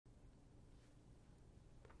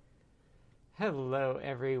Hello,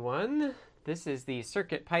 everyone. This is the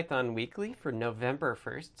CircuitPython Weekly for November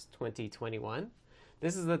 1st, 2021.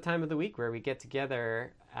 This is the time of the week where we get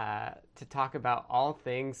together to talk about all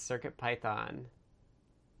things CircuitPython.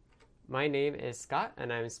 My name is Scott,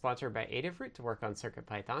 and I'm sponsored by Adafruit to work on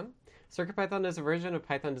CircuitPython. CircuitPython is a version of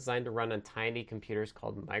Python designed to run on tiny computers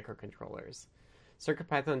called microcontrollers.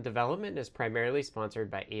 CircuitPython development is primarily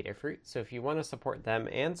sponsored by Adafruit, so if you want to support them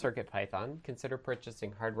and CircuitPython, consider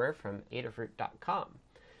purchasing hardware from adafruit.com.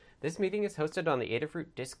 This meeting is hosted on the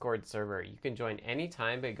Adafruit Discord server. You can join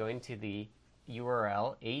anytime by going to the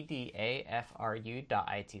URL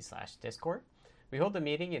adafru.it/discord. We hold the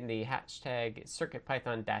meeting in the hashtag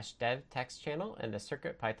CircuitPython-dev text channel and the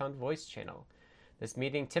CircuitPython voice channel. This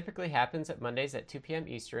meeting typically happens at Mondays at 2 p.m.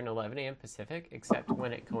 Eastern, 11 a.m. Pacific, except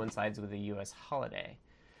when it coincides with a U.S. holiday.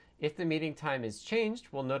 If the meeting time is changed,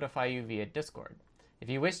 we'll notify you via Discord. If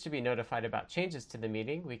you wish to be notified about changes to the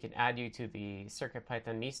meeting, we can add you to the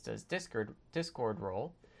CircuitPythonistas Discord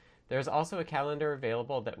role. There's also a calendar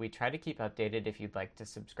available that we try to keep updated if you'd like to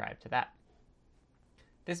subscribe to that.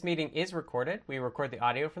 This meeting is recorded. We record the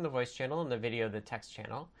audio from the voice channel and the video of the text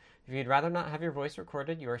channel. If you'd rather not have your voice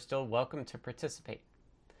recorded, you are still welcome to participate.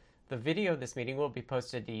 The video of this meeting will be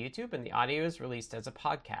posted to YouTube, and the audio is released as a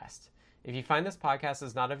podcast. If you find this podcast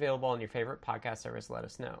is not available on your favorite podcast service, let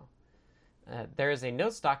us know. There is a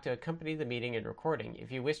note stock to accompany the meeting and recording.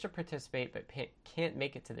 If you wish to participate but can't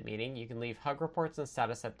make it to the meeting, you can leave hug reports and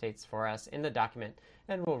status updates for us in the document,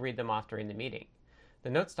 and we'll read them off during the meeting.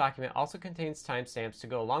 The notes document also contains timestamps to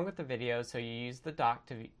go along with the video, so you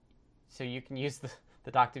can use the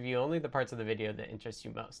doc to view only the parts of the video that interest you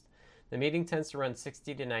most. The meeting tends to run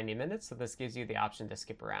 60 to 90 minutes, so this gives you the option to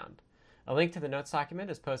skip around. A link to the notes document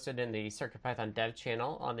is posted in the CircuitPython dev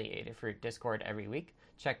channel on the Adafruit Discord every week.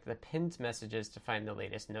 Check the pinned messages to find the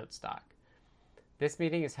latest notes doc. This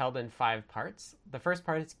meeting is held in 5 parts. The first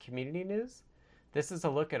part is community news. This is a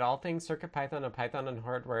look at all things CircuitPython and Python and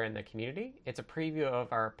hardware in the community. It's a preview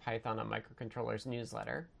of our Python on Microcontrollers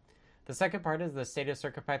newsletter. The second part is the state of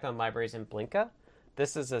CircuitPython libraries in Blinka.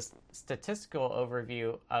 This is a statistical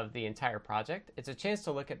overview of the entire project. It's a chance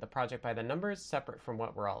to look at the project by the numbers, separate from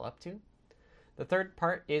what we're all up to. The third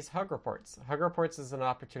part is Hug Reports. Hug Reports is an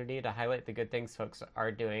opportunity to highlight the good things folks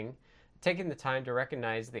are doing, taking the time to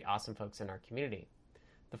recognize the awesome folks in our community.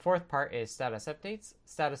 The fourth part is Status Updates.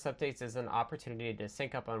 Status Updates is an opportunity to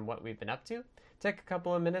sync up on what we've been up to, take a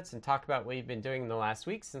couple of minutes and talk about what you've been doing in the last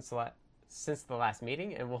week since the last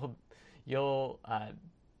meeting, and what you'll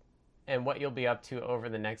be up to over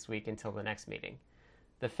the next week until the next meeting.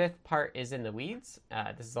 The fifth part is In the Weeds.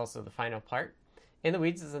 This is also the final part. In the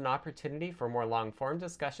Weeds is an opportunity for more long-form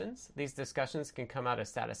discussions. These discussions can come out as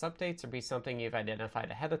status updates or be something you've identified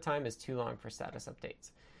ahead of time as too long for status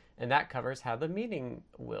updates. And that covers how the meeting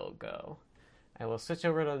will go. I will switch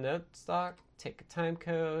over to notes doc, take a time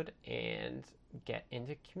code, and get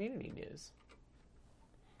into community news.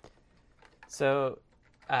 So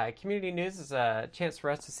community news is a chance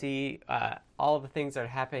for us to see all of the things that are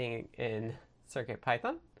happening in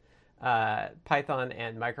CircuitPython, Python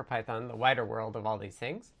and MicroPython, the wider world of all these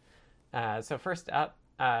things. So first up,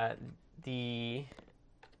 the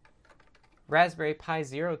Raspberry Pi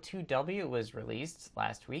Zero 2W was released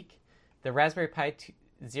last week. The Raspberry Pi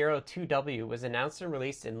Zero 2W was announced and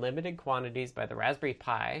released in limited quantities by the Raspberry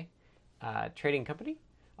Pi trading company,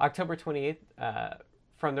 October 28th.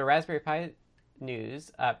 From the Raspberry Pi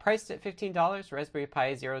news, priced at $15, Raspberry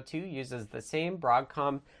Pi Zero 2 uses the same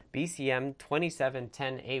Broadcom BCM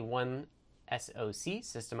 2710A1 SoC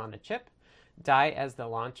system on a chip die as the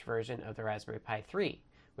launch version of the Raspberry Pi 3.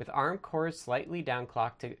 With ARM cores slightly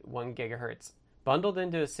downclocked to 1 GHz, bundled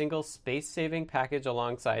into a single space-saving package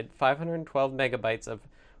alongside 512 megabytes of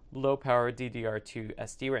low-power DDR2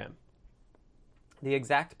 SDRAM. The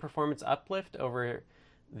exact performance uplift over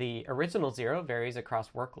the original Zero varies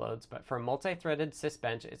across workloads, but for a multi-threaded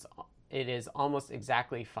Sysbench, it is almost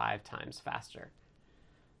exactly 5 times faster.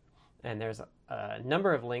 And there's a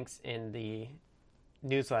number of links in the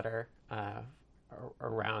newsletter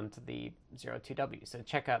around the Zero 2W. So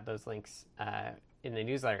check out those links in the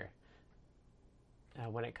newsletter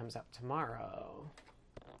when it comes up tomorrow.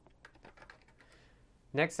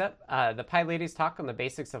 Next up, the PyLadies talk on the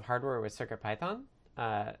basics of hardware with CircuitPython.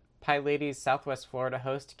 PyLadies Southwest Florida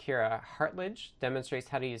host Kira Hartledge demonstrates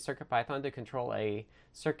how to use CircuitPython to control a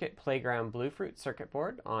Circuit Playground Bluefruit circuit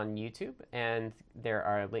board on YouTube, and there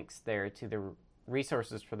are links there to the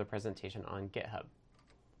resources for the presentation on GitHub.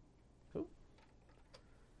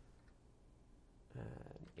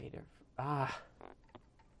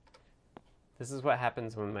 This is what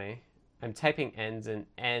happens when my I'm typing ends and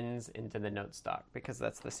ends into the notes doc because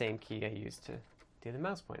that's the same key I use to do the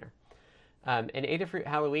mouse pointer. And Adafruit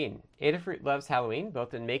Halloween. Adafruit loves Halloween,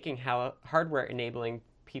 both in making hardware enabling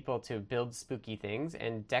people to build spooky things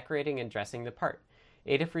and decorating and dressing the part.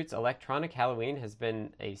 Adafruit's electronic Halloween has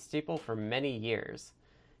been a staple for many years.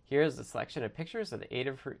 Here is a selection of pictures of the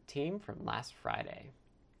Adafruit team from last Friday.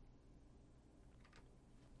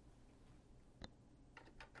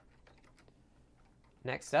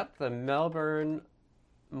 Next up, the Melbourne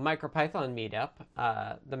MicroPython meetup.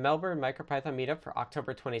 The Melbourne MicroPython meetup for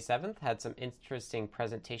October 27th had some interesting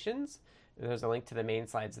presentations. There's a link to the main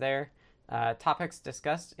slides there. Topics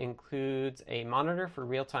discussed includes a monitor for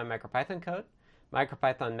real-time MicroPython code,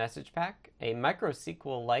 MicroPython message pack, a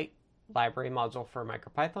MicroSQLite library module for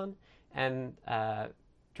MicroPython, and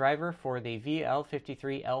driver for the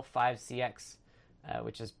VL53L5CX,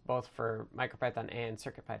 which is both for MicroPython and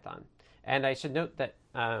CircuitPython. And I should note that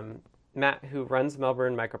Matt, who runs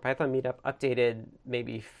Melbourne MicroPython meetup, updated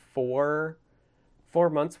maybe four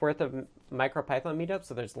months worth of MicroPython meetup.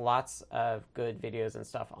 So there's lots of good videos and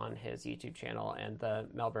stuff on his YouTube channel and the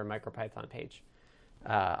Melbourne MicroPython page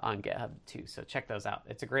on GitHub too. So check those out.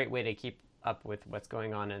 It's a great way to keep up with what's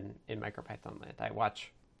going on in MicroPython land. I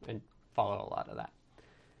watch and follow a lot of that.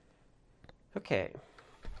 Okay,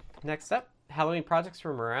 next up, Halloween projects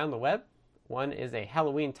from around the web. One is a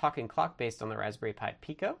Halloween talking clock based on the Raspberry Pi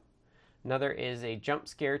Pico. Another is a jump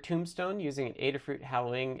scare tombstone using an Adafruit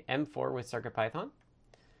Halloween M4 with CircuitPython.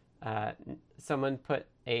 Someone put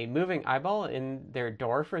a moving eyeball in their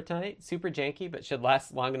door for tonight. Super janky, but should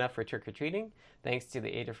last long enough for trick-or-treating, thanks to the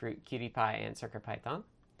Adafruit QT Py and CircuitPython.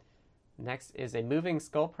 Next is a moving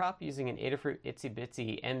skull prop using an Adafruit Itsy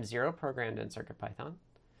Bitsy M0 programmed in CircuitPython.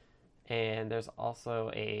 And there's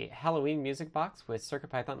also a Halloween music box with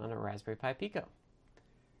CircuitPython on a Raspberry Pi Pico.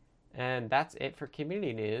 And that's it for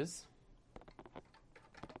community news.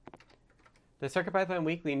 The CircuitPython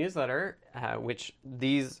weekly newsletter, which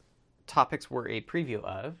these topics were a preview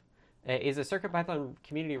of, is a CircuitPython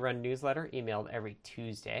community-run newsletter emailed every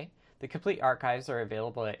Tuesday. The complete archives are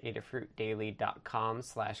available at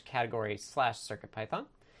adafruitdaily.com/category/CircuitPython.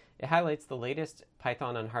 It highlights the latest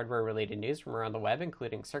Python and hardware-related news from around the web,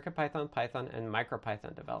 including CircuitPython, Python, and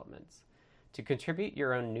MicroPython developments. To contribute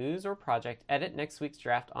your own news or project, edit next week's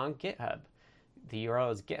draft on GitHub. The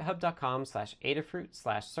URL is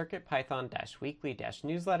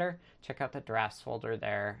github.com/adafruit/circuitpython-weekly-newsletter. Check out the drafts folder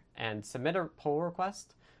there and submit a pull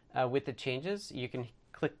request with the changes. You can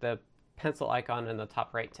click the pencil icon in the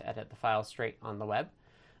top right to edit the file straight on the web.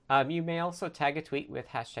 You may also tag a tweet with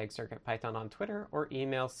 #CircuitPython on Twitter or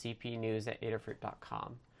email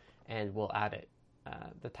cpnews@adafruit.com, and we'll add it,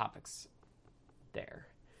 the topics there.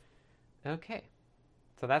 Okay,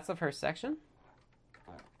 so that's the first section.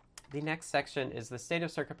 The next section is the state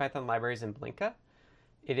of CircuitPython libraries in Blinka.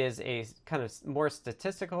 It is a kind of more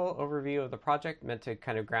statistical overview of the project meant to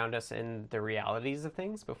kind of ground us in the realities of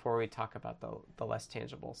things before we talk about the less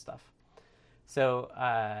tangible stuff. So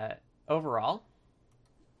overall,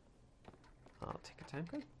 I'll take a time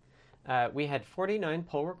code. We had 49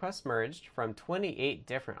 pull requests merged from 28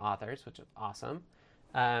 different authors, which is awesome.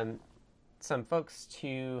 Some folks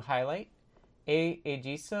to highlight: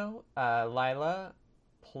 Agiso, Lila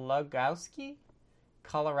Plugowski,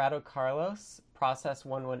 Colorado Carlos, Process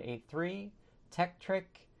 1183,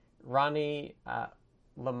 Tech-Trick, Ronnie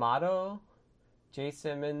Lamato, Jay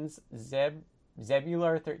Simmons,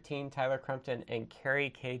 Zebular13, Tyler Crumpton, and Carrie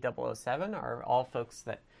K007 are all folks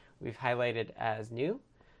that we've highlighted as new.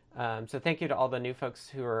 So thank you to all the new folks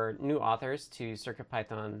who are new authors to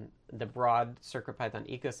CircuitPython, the broad CircuitPython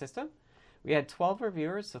ecosystem. We had 12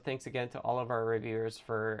 reviewers, so thanks again to all of our reviewers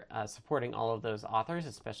for supporting all of those authors,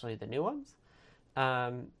 especially the new ones.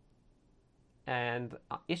 And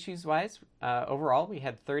issues-wise, overall, we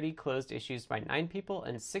had 30 closed issues by 9 people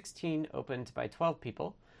and 16 opened by 12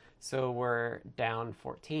 people. So we're down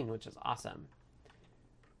 14, which is awesome.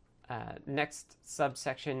 Next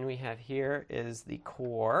subsection we have here is the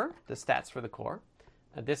core, the stats for the core.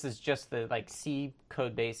 This is just the C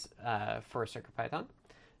code base for CircuitPython.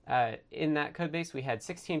 In that code base, we had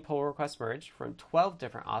 16 pull requests merged from 12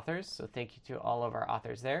 different authors, so thank you to all of our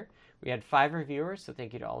authors there. We had 5 reviewers, so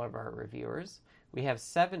thank you to all of our reviewers. We have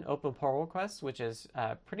 7 open pull requests, which is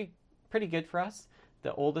pretty good for us.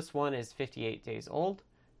 The oldest one is 58 days old,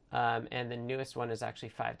 and the newest one is actually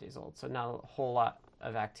 5 days old, so not a whole lot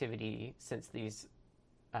of activity since these,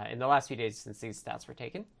 in the last few days since these stats were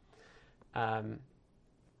taken.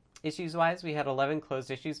 Issues-wise, we had 11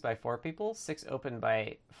 closed issues by 4 people, 6 open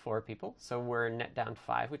by 4 people, so we're net down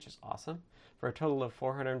 5, which is awesome, for a total of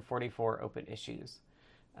 444 open issues.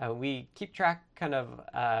 We keep track kind of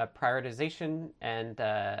prioritization and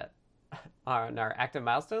on our active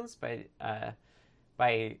milestones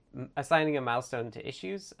by assigning a milestone to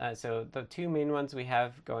issues. So the two main ones we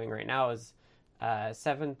have going right now is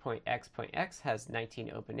 7.x.x has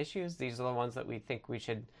 19 open issues. These are the ones that we think we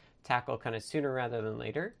should tackle kind of sooner rather than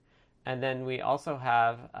later. And then we also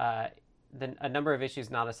have a number of issues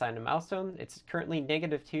not assigned a milestone. It's currently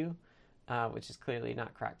 -2, which is clearly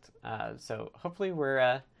not correct. So hopefully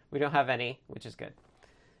we don't have any, which is good.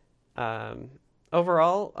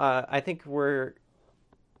 Overall, I think we're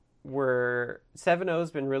 7.0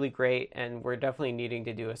 has been really great, and we're definitely needing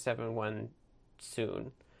to do a 7.1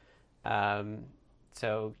 soon.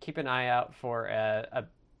 So keep an eye out for a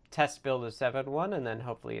test build of 7.1, and then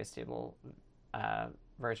hopefully a stable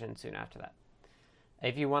version soon after that.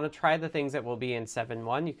 If you want to try the things that will be in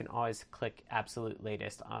 7.1, you can always click absolute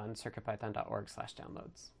latest on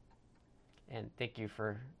circuitpython.org/downloads. And thank you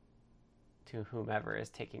to whomever is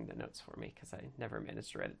taking the notes for me, because I never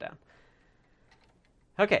managed to write it down.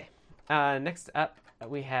 Okay, next up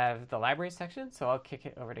we have the library section, so I'll kick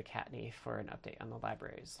it over to Kattni for an update on the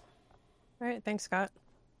libraries. All right, thanks, Scott.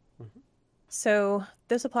 So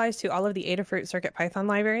this applies to all of the Adafruit CircuitPython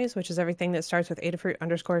libraries, which is everything that starts with Adafruit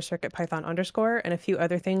 _CircuitPython_ and a few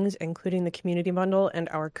other things, including the community bundle and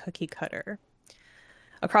our cookie cutter.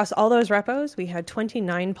 Across all those repos, we had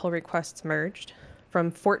 29 pull requests merged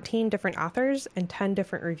from 14 different authors and 10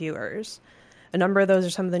 different reviewers. A number of those are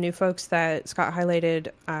some of the new folks that Scott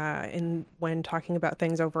highlighted when talking about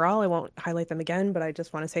things overall. I won't highlight them again, but I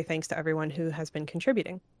just want to say thanks to everyone who has been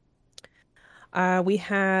contributing. We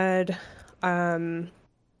had, that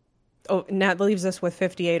leaves us with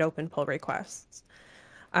 58 open pull requests.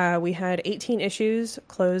 We had 18 issues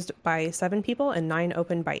closed by 7 people and 9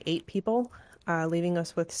 opened by 8 people, leaving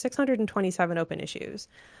us with 627 open issues.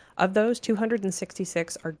 Of those,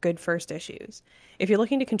 266 are good first issues. If you're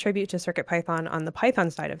looking to contribute to CircuitPython on the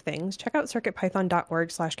Python side of things, check out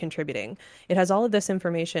circuitpython.org/contributing. It has all of this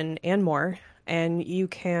information and more, and you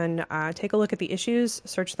can take a look at the issues,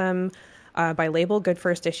 search them by label. Good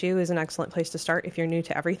first issue is an excellent place to start if you're new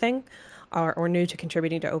to everything or new to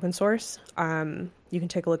contributing to open source. You can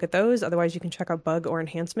take a look at those. Otherwise, you can check out bug or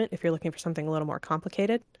enhancement if you're looking for something a little more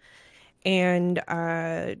complicated. And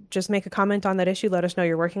just make a comment on that issue. Let us know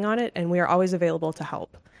you're working on it, and we are always available to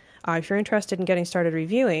help. If you're interested in getting started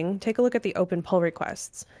reviewing, take a look at the open pull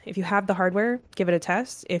requests. If you have the hardware, give it a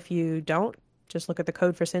test. If you don't, just look at the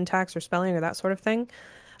code for syntax or spelling or that sort of thing,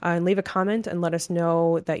 and leave a comment and let us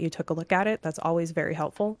know that you took a look at it. That's always very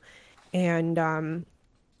helpful. And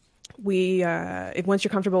once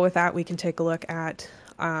you're comfortable with that, we can take a look at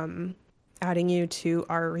adding you to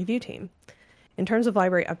our review team. In terms of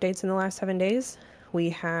library updates in the last 7 days, we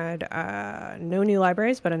had no new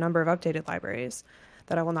libraries, but a number of updated libraries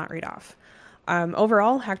that I will not read off.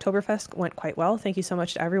 Overall, Hacktoberfest went quite well. Thank you so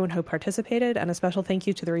much to everyone who participated, and a special thank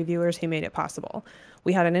you to the reviewers who made it possible.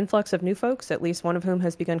 We had an influx of new folks, at least one of whom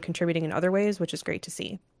has begun contributing in other ways, which is great to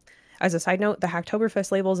see. As a side note, the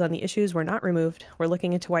Hacktoberfest labels on the issues were not removed. We're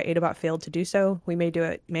looking into why Adabot failed to do so. We may do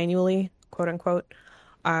it manually, quote unquote,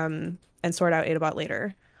 and sort out Adabot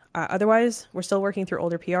later. Otherwise, we're still working through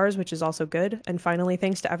older PRs, which is also good. And finally,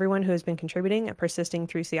 thanks to everyone who has been contributing and persisting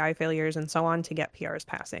through CI failures and so on to get PRs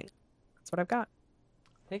passing. That's what I've got.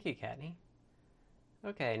 Thank you, Kattni.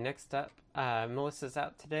 Okay, next up, Melissa's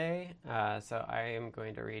out today, so I am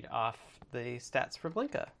going to read off the stats for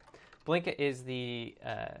Blinka. Blinka is the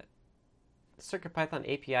CircuitPython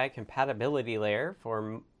API compatibility layer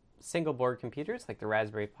for single board computers like the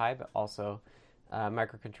Raspberry Pi, but also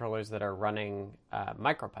microcontrollers that are running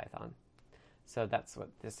MicroPython. So that's what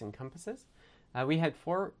this encompasses. We had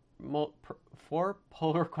four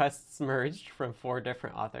pull requests merged from 4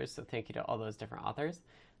 different authors, so thank you to all those different authors.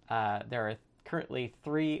 There are currently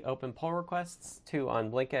 3 open pull requests, 2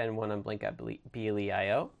 on Blinka and 1 on Blinka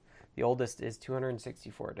BLE.io. The oldest is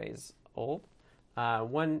 264 days old.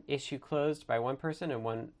 1 issue closed by 1 person and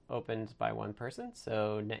 1 opened by 1 person,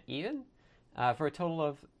 so net even. For a total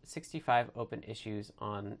of 65 open issues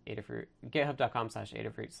on Adafruit,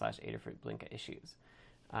 github.com/Adafruit/Adafruit Blinka issues.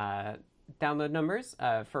 Download numbers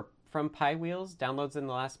from PyWheels, downloads in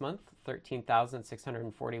the last month,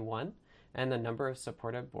 13,641, and the number of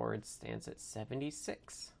supported boards stands at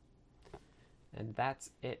 76. And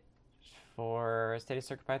that's it for State of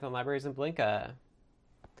CircuitPython libraries and Blinka.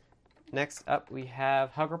 Next up, we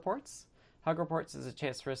have Hug Reports. Hug Reports is a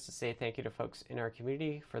chance for us to say thank you to folks in our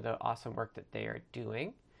community for the awesome work that they are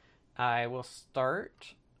doing. I will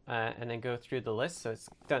start and then go through the list. So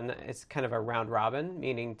it's kind of a round robin,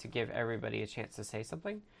 meaning to give everybody a chance to say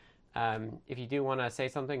something. If you do want to say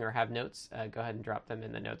something or have notes, go ahead and drop them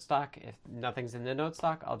in the notes doc. If nothing's in the notes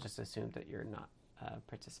doc, I'll just assume that you're not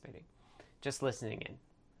participating. Just listening in.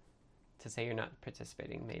 To say you're not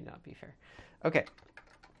participating may not be fair. Okay.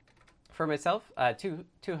 For myself, two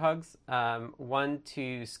hugs. One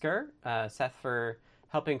to Skur, Seth, for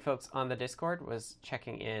helping folks on the Discord, was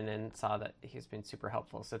checking in and saw that he's been super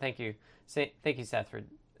helpful. So thank you, Seth, for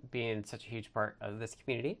being such a huge part of this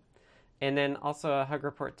community. And then also a hug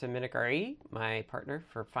report to Minik RE, my partner,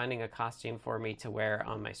 for finding a costume for me to wear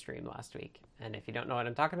on my stream last week. And if you don't know what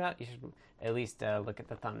I'm talking about, you should at least look at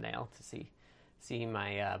the thumbnail to see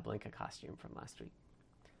my Blinka costume from last week.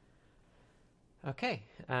 Okay,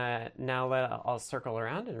 now I'll circle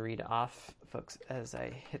around and read off folks as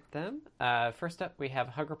I hit them. First up, we have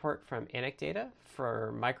a hug report from Anecdata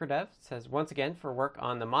for Microdev. It says, once again, for work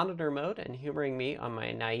on the monitor mode and humoring me on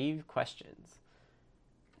my naive questions.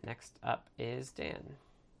 Next up is Dan.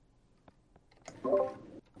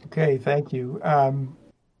 Okay, thank you.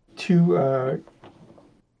 Two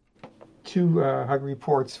hug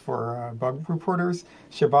reports for bug reporters.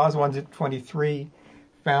 Shabazz 123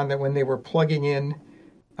 found that when they were plugging in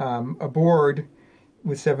a board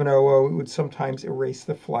with 700, it would sometimes erase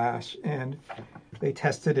the flash, and they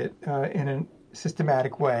tested it in a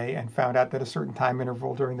systematic way and found out that a certain time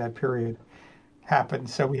interval during that period happened.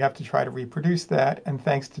 So we have to try to reproduce that. And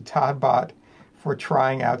thanks to ToddBot for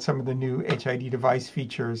trying out some of the new HID device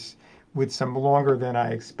features with some longer than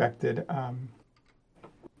I expected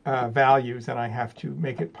values, and I have to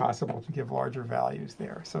make it possible to give larger values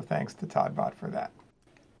there. So thanks to ToddBot for that.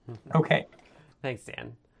 Okay. Thanks,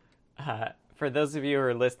 Dan. For those of you who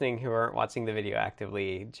are listening who aren't watching the video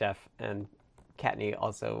actively, Jeff and Kattni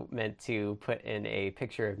also meant to put in a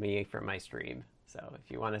picture of me from my stream. So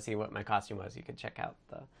if you want to see what my costume was, you can check out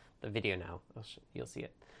the video now. You'll see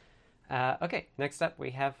it. Okay, next up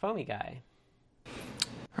we have Foamy Guy.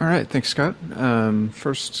 All right, thanks, Scott.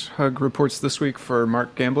 First hug reports this week for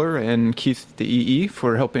Mark Gambler and Keith the EE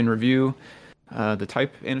for helping review the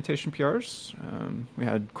type annotation PRs. We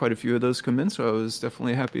had quite a few of those come in, so I was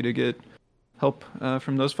definitely happy to get help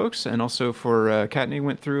from those folks. And also for Kattni,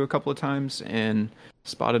 went through a couple of times and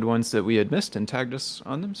spotted ones that we had missed and tagged us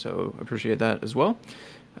on them, so appreciate that as well.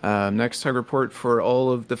 Next hug report for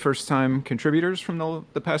all of the first-time contributors from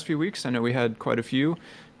the past few weeks. I know we had quite a few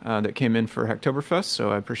that came in for Hacktoberfest,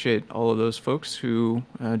 so I appreciate all of those folks who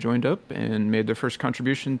joined up and made their first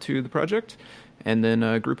contribution to the project. And then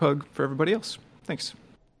a group hug for everybody else. Thanks.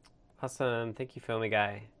 Awesome. Thank you, Foamy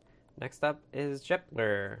Guy. Next up is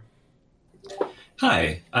Jepler.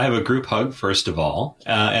 Hi. I have a group hug, first of all,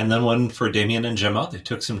 and then one for Damien and Gemma. They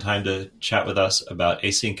took some time to chat with us about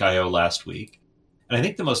Async.io last week. And I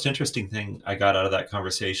think the most interesting thing I got out of that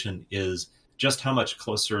conversation is just how much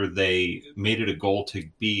closer they made it a goal to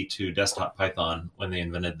be to desktop Python when they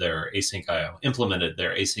implemented their Async.io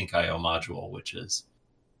module, which is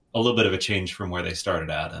a little bit of a change from where they started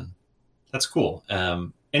at, and that's cool.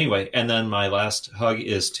 Anyway, and then my last hug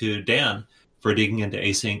is to Dan for digging into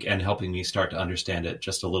async and helping me start to understand it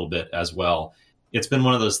just a little bit as well. It's been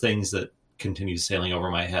one of those things that continues sailing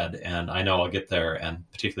over my head, and I know I'll get there, and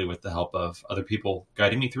particularly with the help of other people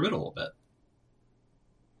guiding me through it a little bit.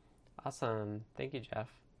 Awesome. Thank you, Jeff.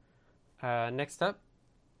 Next up,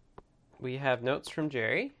 we have notes from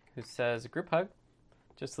Jerry, who says, group hug,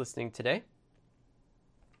 just listening today.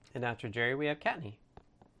 And after Jerry, we have Kattni.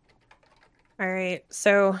 All right.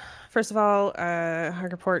 So first of all,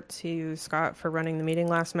 hug report to Scott for running the meeting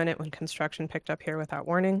last minute when construction picked up here without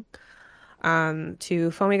warning.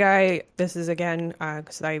 To Foamy Guy, this is again,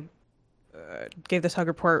 because I gave this hug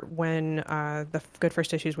report when the Good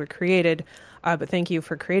First Issues were created. But thank you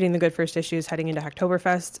for creating the Good First Issues heading into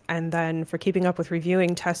Hacktoberfest, and then for keeping up with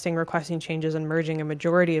reviewing, testing, requesting changes, and merging a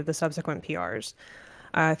majority of the subsequent PRs.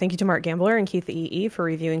 Thank you to Mark Gambler and Keith the EE for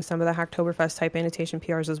reviewing some of the Hacktoberfest type annotation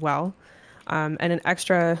PRs as well. And an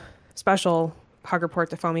extra special hug report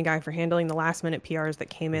to Foamy Guy for handling the last minute PRs that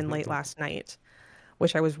came in late last night,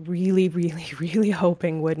 which I was really, really, really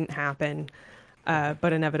hoping wouldn't happen,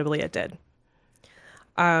 but inevitably it did.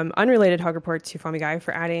 Unrelated hug report to Foamy Guy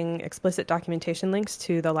for adding explicit documentation links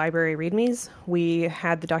to the library readmes. We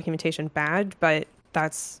had the documentation badged, but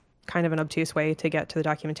that's kind of an obtuse way to get to the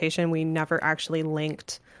documentation. We never actually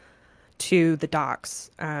linked to the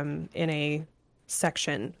docs in a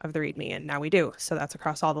section of the README, and now we do. So that's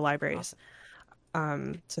across all the libraries.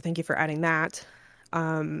 Awesome. So thank you for adding that.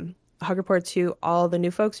 A hug report to all the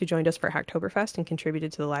new folks who joined us for Hacktoberfest and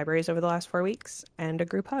contributed to the libraries over the last 4 weeks, and a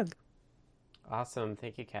group hug. Awesome.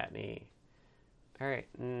 Thank you, Kattni. All right.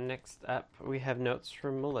 Next up, we have notes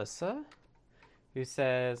from Melissa. who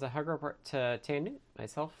says a hug report to Tangent,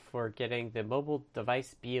 myself, for getting the mobile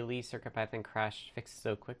device BLE CircuitPython crash fixed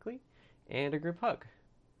so quickly, and a group hug.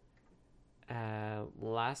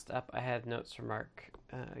 Last up, I had notes from Mark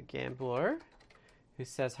Gambler, who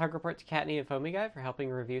says hug report to Kattni and Foamy Guy for helping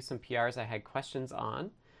review some PRs I had questions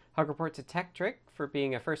on. Hug report to Tech Trick for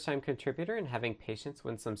being a first-time contributor and having patience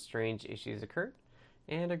when some strange issues occurred,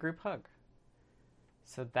 and a group hug.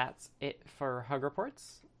 So that's it for hug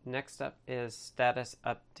reports. Next up is status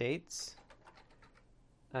updates.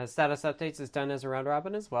 Status updates is done as a round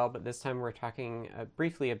robin as well, but this time we're talking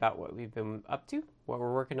briefly about what we've been up to, what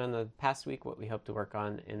we're working on the past week, what we hope to work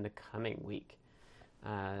on in the coming week.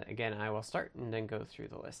 Again, I will start and then go through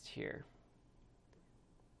the list here.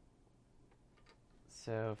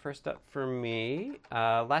 So first up for me,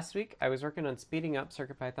 last week I was working on speeding up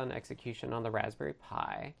CircuitPython execution on the Raspberry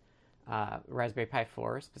Pi, Raspberry Pi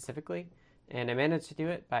 4 specifically, and I managed to do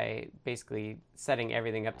it by basically setting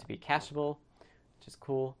everything up to be cacheable, which is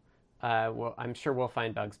cool. Well, I'm sure we'll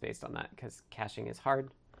find bugs based on that because caching is hard.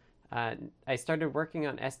 I started working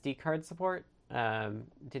on SD card support,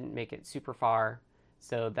 didn't make it super far,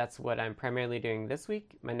 so that's what I'm primarily doing this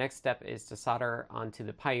week. My next step is to solder onto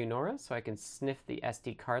the Pi Unora so I can sniff the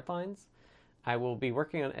SD card lines. I will be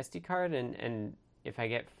working on SD card and if I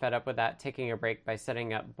get fed up with that, taking a break by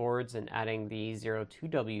setting up boards and adding the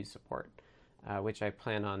 02W support, which I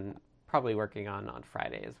plan on probably working on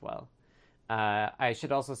Friday as well. I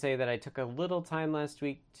should also say that I took a little time last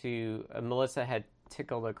week to... Melissa had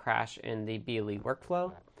tickled a crash in the BLE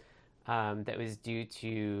workflow that was due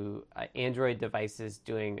to Android devices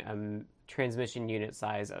doing a transmission unit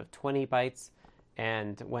size of 20 bytes,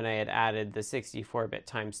 and when I had added the 64-bit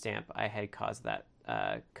timestamp, I had caused that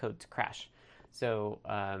code to crash. So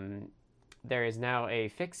there is now a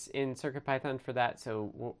fix in CircuitPython for that,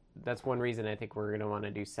 so that's one reason I think we're going to want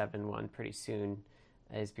to do 7.1 pretty soon,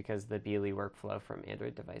 is because the BLE workflow from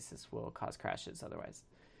Android devices will cause crashes otherwise.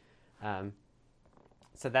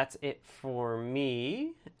 So that's it for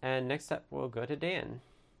me, and next up we'll go to Dan.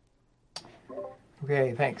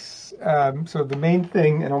 Okay, thanks. So the main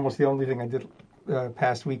thing, and almost the only thing I did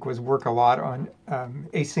past week, was work a lot on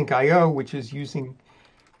async IO, which is using,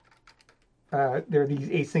 there are these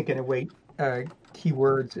async and await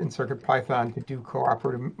keywords in CircuitPython to do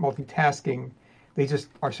cooperative multitasking. They just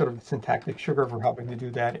are sort of the syntactic sugar for helping to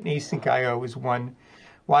do that. And async IO is one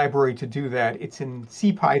library to do that. It's in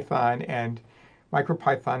CPython, and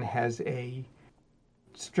MicroPython has a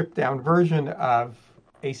stripped down version of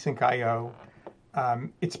async IO.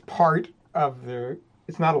 It's part of the,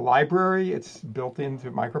 it's not a library, it's built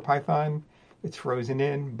into MicroPython. It's frozen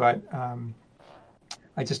in, but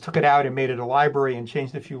I just took it out and made it a library and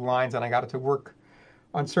changed a few lines, and I got it to work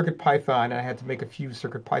on CircuitPython, and I had to make a few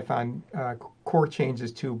CircuitPython core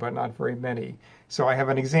changes too, but not very many. So I have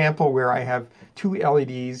an example where I have two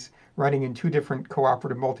LEDs running in two different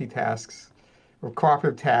cooperative multitasks, or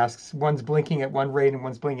cooperative tasks. One's blinking at one rate and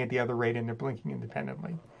one's blinking at the other rate, and they're blinking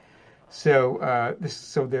independently. So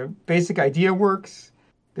so the basic idea works.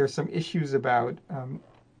 There's some issues about,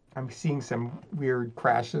 I'm seeing some weird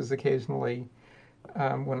crashes occasionally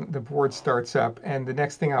when the board starts up. And the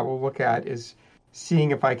next thing I will look at is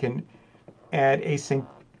seeing if I can add async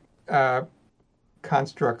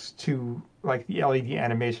constructs to like the LED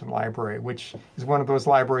animation library, which is one of those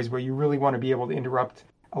libraries where you really want to be able to interrupt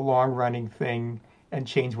a long-running thing and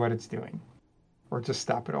change what it's doing, or just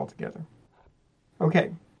stop it altogether.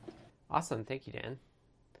 Okay. Awesome. Thank you, Dan.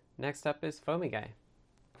 Next up is Foamy Guy.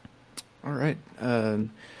 All right.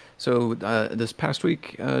 So this past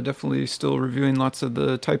week, definitely still reviewing lots of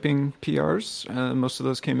the typing PRs. Most of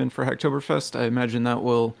those came in for Hacktoberfest. I imagine that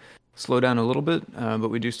will slow down a little bit, but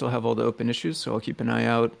we do still have all the open issues, so I'll keep an eye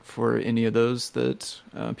out for any of those that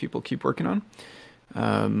people keep working on.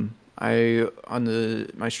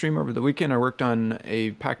 My stream over the weekend, I worked on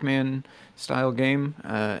a Pac-Man style game,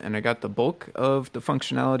 and I got the bulk of the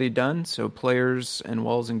functionality done. So players and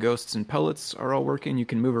walls and ghosts and pellets are all working. You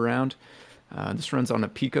can move around. This runs on a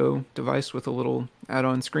Pico device with a little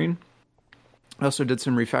add-on screen. I also did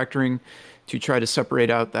some refactoring to try to separate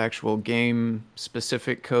out the actual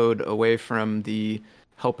game-specific code away from the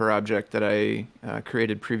helper object that I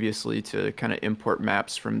created previously to kind of import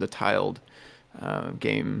maps from the tiled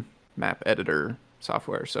game map editor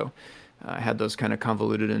software. So I had those kind of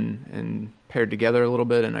convoluted and paired together a little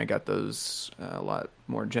bit, and I got those a lot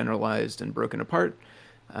more generalized and broken apart.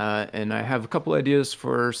 And I have a couple ideas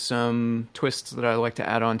for some twists that I like to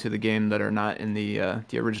add on to the game that are not in the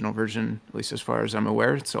original version, at least as far as I'm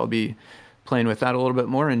aware. So I'll be playing with that a little bit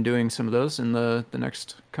more and doing some of those in the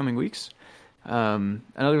next coming weeks.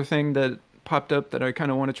 Another thing that popped up that I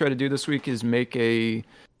kind of want to try to do this week is make a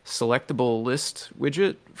selectable list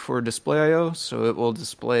widget for Display.io. So it will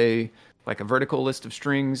display like a vertical list of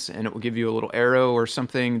strings, and it will give you a little arrow or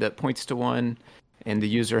something that points to one, and the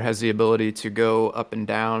user has the ability to go up and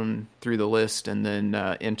down through the list and then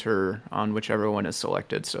enter on whichever one is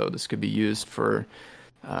selected. So this could be used for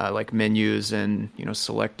like menus and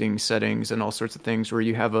selecting settings and all sorts of things where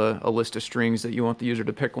you have a list of strings that you want the user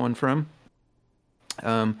to pick one from.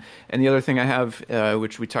 And the other thing I have,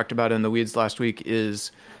 which we talked about in the weeds last week,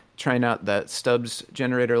 is trying out that stubs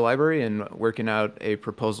generator library and working out a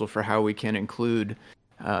proposal for how we can include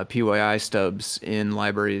PYI stubs in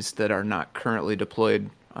libraries that are not currently deployed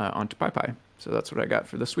onto PyPy. So that's what I got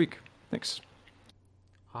for this week. Thanks.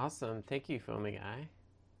 Awesome. Thank you, Foamy Guy.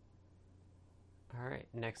 All right,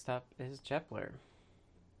 next up is Jepler.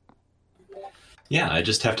 Yeah, I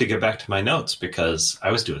just have to get back to my notes because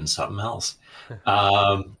I was doing something else.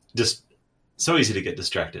 Just so easy to get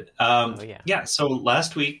distracted. Yeah, so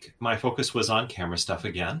last week my focus was on camera stuff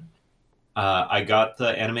again. I got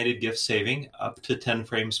the animated GIF saving up to 10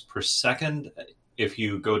 frames per second if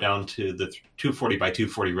you go down to the 240 by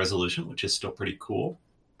 240 resolution, which is still pretty cool.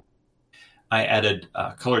 I added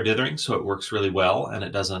color dithering so it works really well and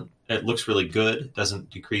it looks really good, doesn't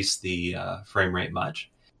decrease the frame rate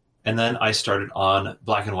much. And then I started on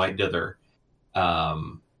black and white dither.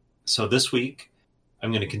 So this week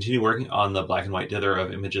I'm going to continue working on the black and white dither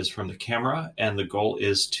of images from the camera, and the goal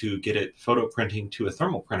is to get it photo printing to a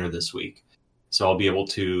thermal printer this week. So I'll be able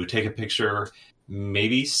to take a picture,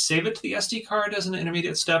 maybe save it to the SD card as an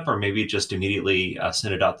intermediate step, or maybe just immediately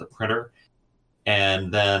send it out the printer.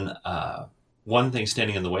 And then one thing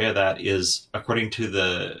standing in the way of that is, according to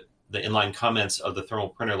the inline comments of the thermal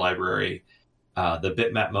printer library, the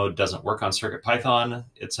bitmap mode doesn't work on CircuitPython.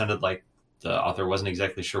 It sounded like the author wasn't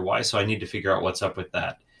exactly sure why, so I need to figure out what's up with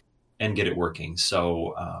that and get it working.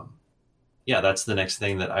 So yeah, that's the next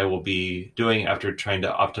thing that I will be doing after trying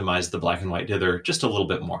to optimize the black and white dither just a little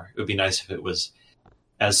bit more. It would be nice if it was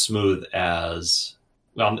as smooth as,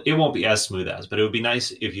 well, it won't be as smooth as, but it would be nice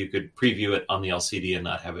if you could preview it on the LCD and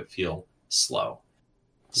not have it feel slow.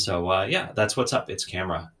 So yeah, that's what's up. It's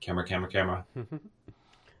camera.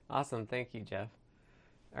 Awesome. Thank you, Jeff.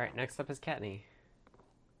 All right, next up is Kattni.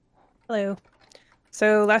 Hello.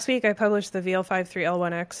 So last week I published the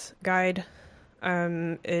VL53L1X guide.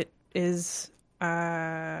 It is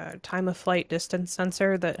a time of flight distance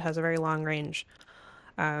sensor that has a very long range.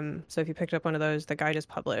 So if you picked up one of those, the guide is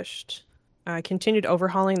published. I continued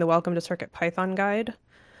overhauling the Welcome to CircuitPython guide.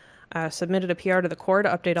 Submitted a PR to the core to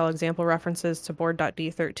update all example references to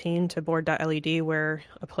board.d13 to board.led where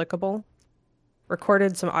applicable.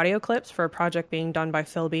 Recorded some audio clips for a project being done by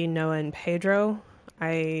Philby, Noah, and Pedro.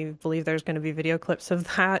 I believe there's going to be video clips of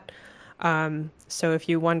that. So if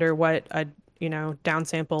you wonder what a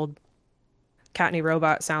downsampled Kattni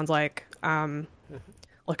robot sounds like,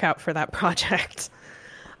 look out for that project.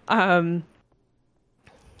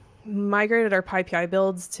 Migrated our PyPI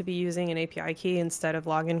builds to be using an API key instead of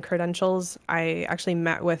login credentials. I actually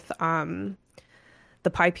met with the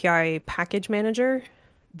PyPI package manager.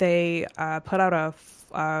 They put out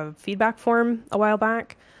a feedback form a while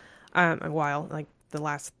back, like the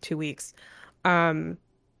last 2 weeks, asking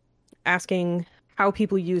how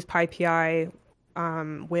people use PyPI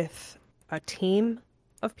with a team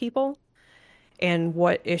of people and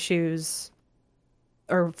what issues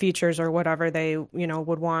or features or whatever they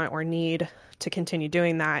would want or need to continue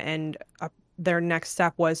doing that. And their next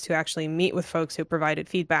step was to actually meet with folks who provided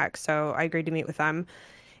feedback. So I agreed to meet with them,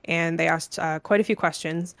 and they asked quite a few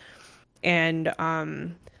questions. And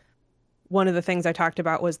one of the things I talked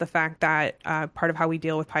about was the fact that part of how we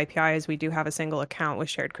deal with PyPI is we do have a single account with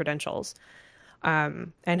shared credentials,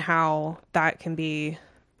 and how that can be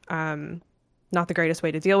not the greatest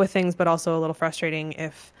way to deal with things, but also a little frustrating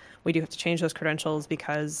if we do have to change those credentials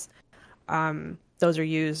because those are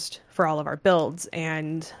used for all of our builds.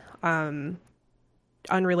 And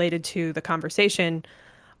unrelated to the conversation,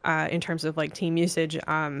 in terms of like team usage,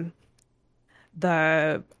 one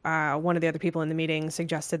of the other people in the meeting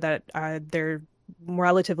suggested that they're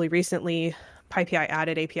relatively recently PyPI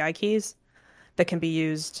added API keys that can be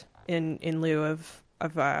used in lieu of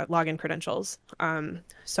login credentials.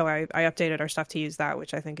 So I updated our stuff to use that,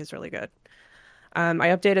 which I think is really good. I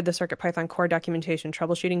updated the CircuitPython core documentation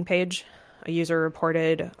troubleshooting page. A user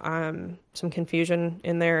reported some confusion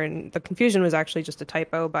in there, and the confusion was actually just a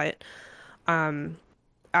typo, but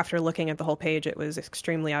after looking at the whole page, it was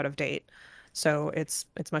extremely out of date. So it's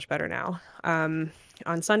much better now.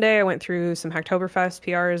 On Sunday, I went through some Hacktoberfest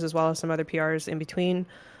PRs as well as some other PRs in between.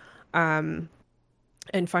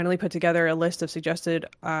 and finally put together a list of suggested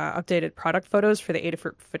updated product photos for the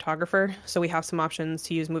Adafruit photographer. So we have some options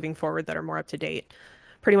to use moving forward that are more up to date.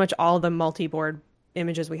 Pretty much all the multi-board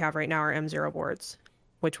images we have right now are M0 boards,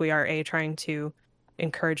 which we are A, trying to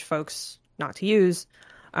encourage folks not to use,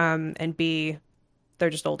 and B, they're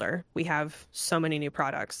just older. We have so many new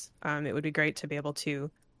products. It would be great to be able to,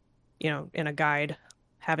 in a guide,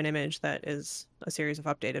 have an image that is a series of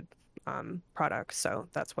updated products. So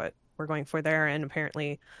that's what we're going for there. And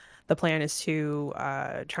apparently the plan is to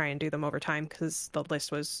try and do them over time because the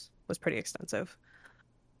list was pretty extensive.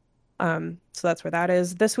 So that's where that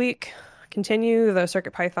is. This week, continue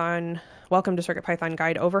the Welcome to CircuitPython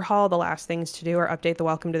guide overhaul. The last things to do are update the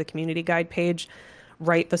Welcome to the Community Guide page,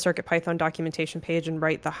 write the CircuitPython documentation page, and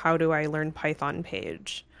write the How Do I Learn Python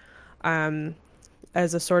page.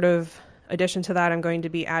 As a sort of addition to that, I'm going to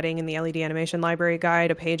be adding in the LED animation library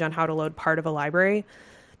guide a page on how to load part of a library.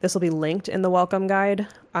 This will be linked in the welcome guide,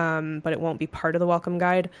 but it won't be part of the welcome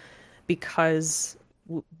guide because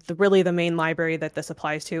the main library that this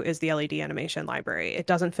applies to is the LED animation library. It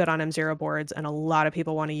doesn't fit on M0 boards, and a lot of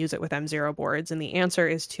people want to use it with M0 boards. And the answer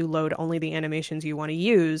is to load only the animations you want to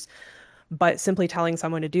use. But simply telling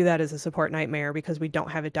someone to do that is a support nightmare because we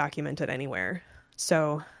don't have it documented anywhere.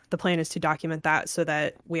 So the plan is to document that so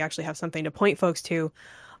that we actually have something to point folks to.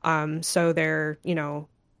 So they're,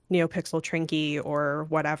 NeoPixel Trinky or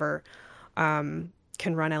whatever can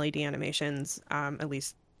run LED animations, at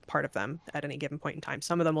least part of them at any given point in time.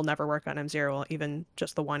 Some of them will never work on M0, even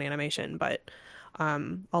just the one animation, but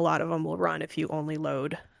a lot of them will run if you only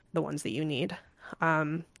load the ones that you need.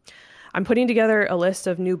 I'm putting together a list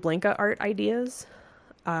of new Blinka art ideas.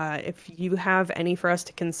 If you have any for us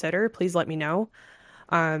to consider, please let me know.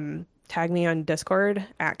 Tag me on Discord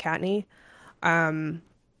at Kattni.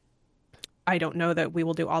 I don't know that we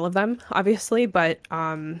will do all of them, obviously, but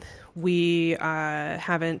we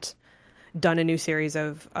haven't done a new series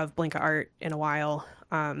of Blinka art in a while.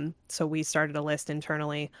 So we started a list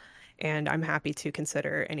internally, and I'm happy to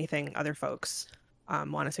consider anything other folks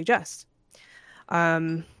want to suggest.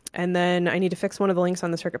 And then I need to fix one of the links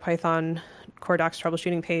on the CircuitPython Core Docs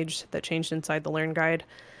troubleshooting page that changed inside the Learn guide.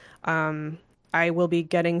 I will be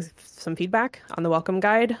getting some feedback on the welcome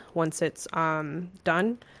guide once it's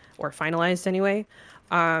done, or finalized anyway,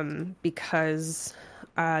 because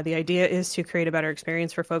the idea is to create a better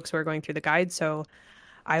experience for folks who are going through the guide. So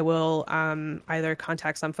I will either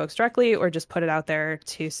contact some folks directly or just put it out there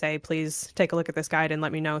to say, please take a look at this guide and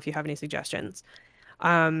let me know if you have any suggestions.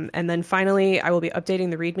 And then finally, I will be updating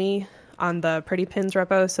the README on the Pretty Pins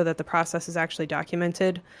repo so that the process is actually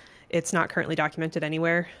documented. It's not currently documented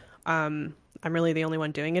anywhere. I'm really the only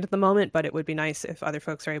one doing it at the moment, but it would be nice if other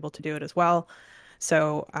folks are able to do it as well.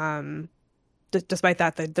 So despite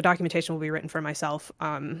that, the documentation will be written for myself.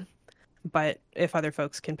 But if other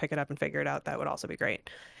folks can pick it up and figure it out, that would also be great.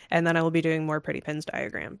 And then I will be doing more Pretty Pins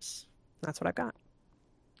diagrams. That's what I've got.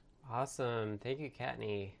 Awesome. Thank you,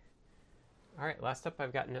 Kattni. All right, last up,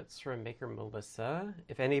 I've got notes from Maker Melissa.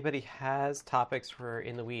 If anybody has topics for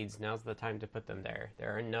In the Weeds, now's the time to put them there.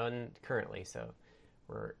 There are none currently, so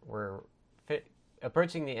we're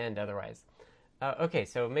approaching the end otherwise. Okay,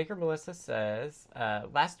 so Maker Melissa says,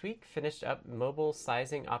 last week finished up mobile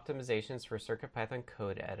sizing optimizations for CircuitPython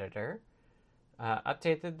code editor.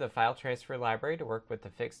 Updated the file transfer library to work with the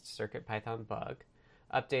fixed CircuitPython bug.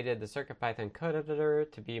 Updated the CircuitPython code editor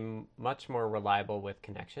to be much more reliable with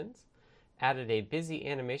connections. Added a busy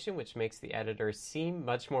animation, which makes the editor seem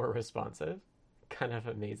much more responsive. Kind of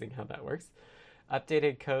amazing how that works.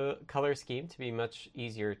 Updated color scheme to be much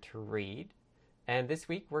easier to read. And this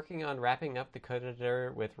week, working on wrapping up the code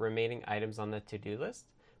editor with remaining items on the to-do list.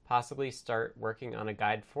 Possibly start working on a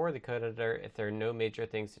guide for the code editor if there are no major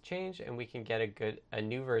things to change, and we can get a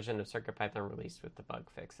new version of CircuitPython released with the bug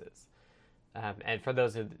fixes. And for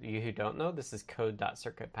those of you who don't know, this is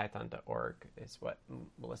code.circuitpython.org is what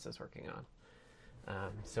Melissa's working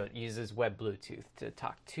on. So it uses web Bluetooth to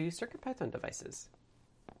talk to CircuitPython devices.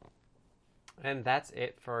 And that's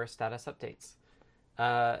it for status updates.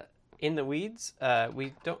 In the weeds,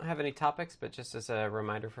 we don't have any topics, but just as a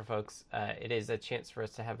reminder for folks, it is a chance for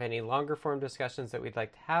us to have any longer form discussions that we'd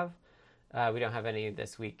like to have. We don't have any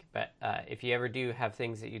this week, but if you ever do have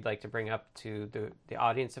things that you'd like to bring up to the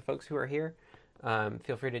audience of folks who are here,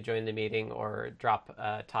 feel free to join the meeting or drop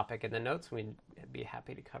a topic in the notes. We'd be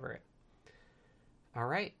happy to cover it. All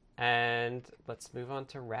right, and let's move on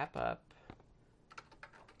to wrap up.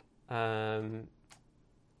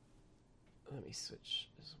 Let me switch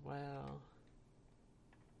as well.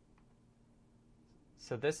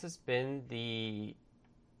 So this has been the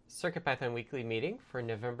CircuitPython weekly meeting for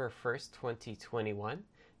November 1st, 2021.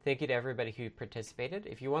 Thank you to everybody who participated.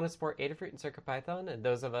 If you want to support Adafruit and CircuitPython, and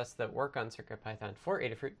those of us that work on CircuitPython for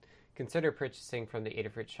Adafruit, consider purchasing from the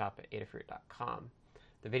Adafruit shop at adafruit.com.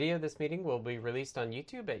 The video of this meeting will be released on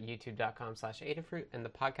YouTube at youtube.com/Adafruit, and the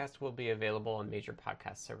podcast will be available on major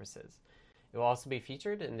podcast services. It will also be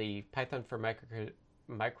featured in the Python for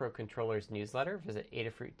Microcontrollers newsletter. Visit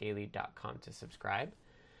adafruitdaily.com to subscribe.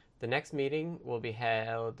 The next meeting will be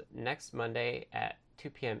held next Monday at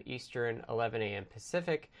 2 p.m. Eastern, 11 a.m.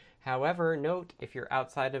 Pacific. However, note, if you're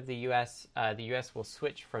outside of the U.S., the U.S. will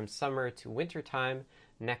switch from summer to winter time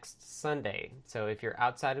next Sunday. So if you're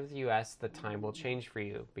outside of the U.S., the time will change for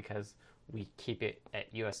you because we keep it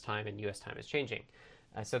at U.S. time and U.S. time is changing.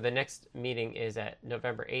 So the next meeting is at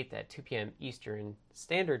November 8th at 2 p.m. Eastern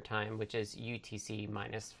Standard Time, which is UTC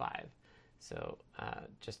 -5. So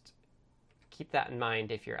just keep that in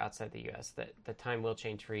mind if you're outside the U.S., that the time will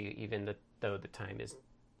change for you, even though the time is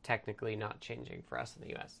technically not changing for us in the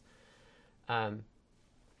U.S.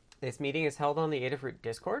 This meeting is held on the Adafruit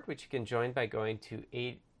Discord, which you can join by going to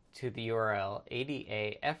the URL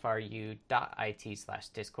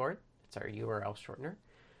adafru.it/discord. It's our URL shortener.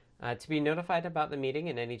 To be notified about the meeting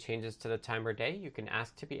and any changes to the time or day, you can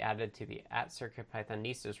ask to be added to the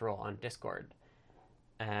 @CircuitPythonistas role on Discord.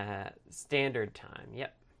 Standard time,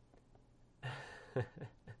 yep.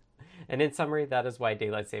 And in summary, that is why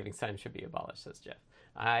daylight savings time should be abolished, says Jeff.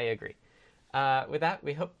 I agree. With that,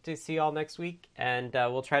 we hope to see you all next week, and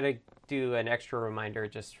we'll try to do an extra reminder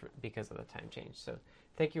just because of the time change. So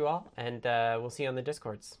thank you all, and we'll see you on the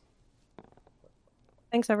Discords.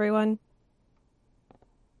 Thanks, everyone.